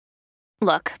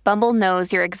Look, Bumble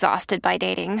knows you're exhausted by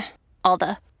dating. All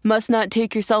the must not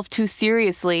take yourself too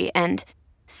seriously and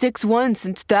 6'1"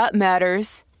 since that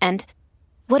matters. And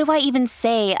what do I even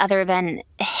say other than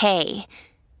hey?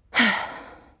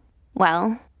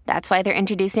 Well, that's why they're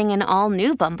introducing an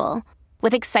all-new Bumble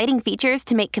with exciting features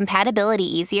to make compatibility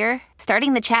easier,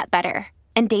 starting the chat better,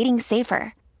 and dating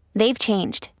safer. They've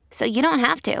changed, so you don't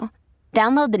have to.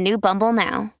 Download the new Bumble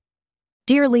now.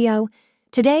 Dear Leo,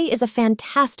 today is a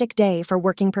fantastic day for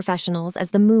working professionals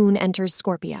as the moon enters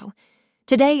Scorpio.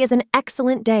 Today is an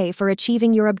excellent day for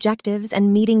achieving your objectives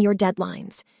and meeting your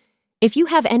deadlines. If you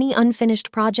have any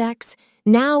unfinished projects,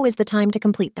 now is the time to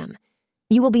complete them.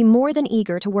 You will be more than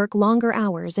eager to work longer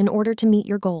hours in order to meet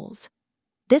your goals.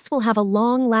 This will have a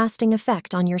long-lasting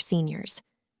effect on your seniors.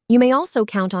 You may also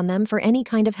count on them for any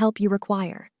kind of help you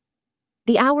require.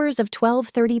 The hours of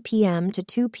 12:30 p.m. to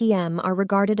 2 p.m. are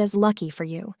regarded as lucky for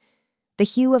you. The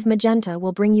hue of magenta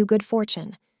will bring you good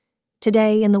fortune.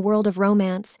 Today, in the world of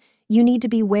romance, you need to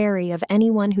be wary of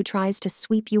anyone who tries to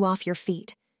sweep you off your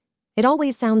feet. It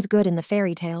always sounds good in the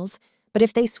fairy tales, but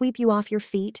if they sweep you off your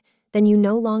feet, then you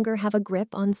no longer have a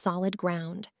grip on solid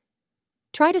ground.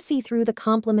 Try to see through the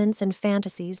compliments and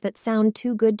fantasies that sound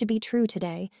too good to be true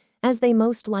today, as they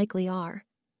most likely are.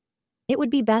 It would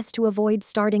be best to avoid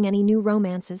starting any new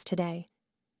romances today.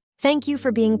 Thank you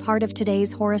for being part of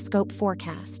today's horoscope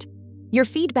forecast. Your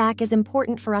feedback is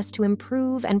important for us to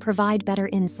improve and provide better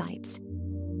insights.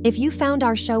 If you found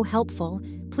our show helpful,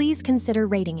 please consider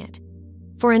rating it.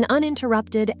 For an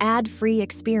uninterrupted, ad-free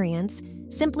experience,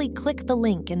 simply click the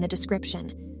link in the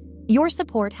description. Your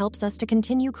support helps us to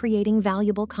continue creating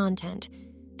valuable content.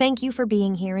 Thank you for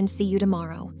being here and see you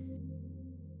tomorrow.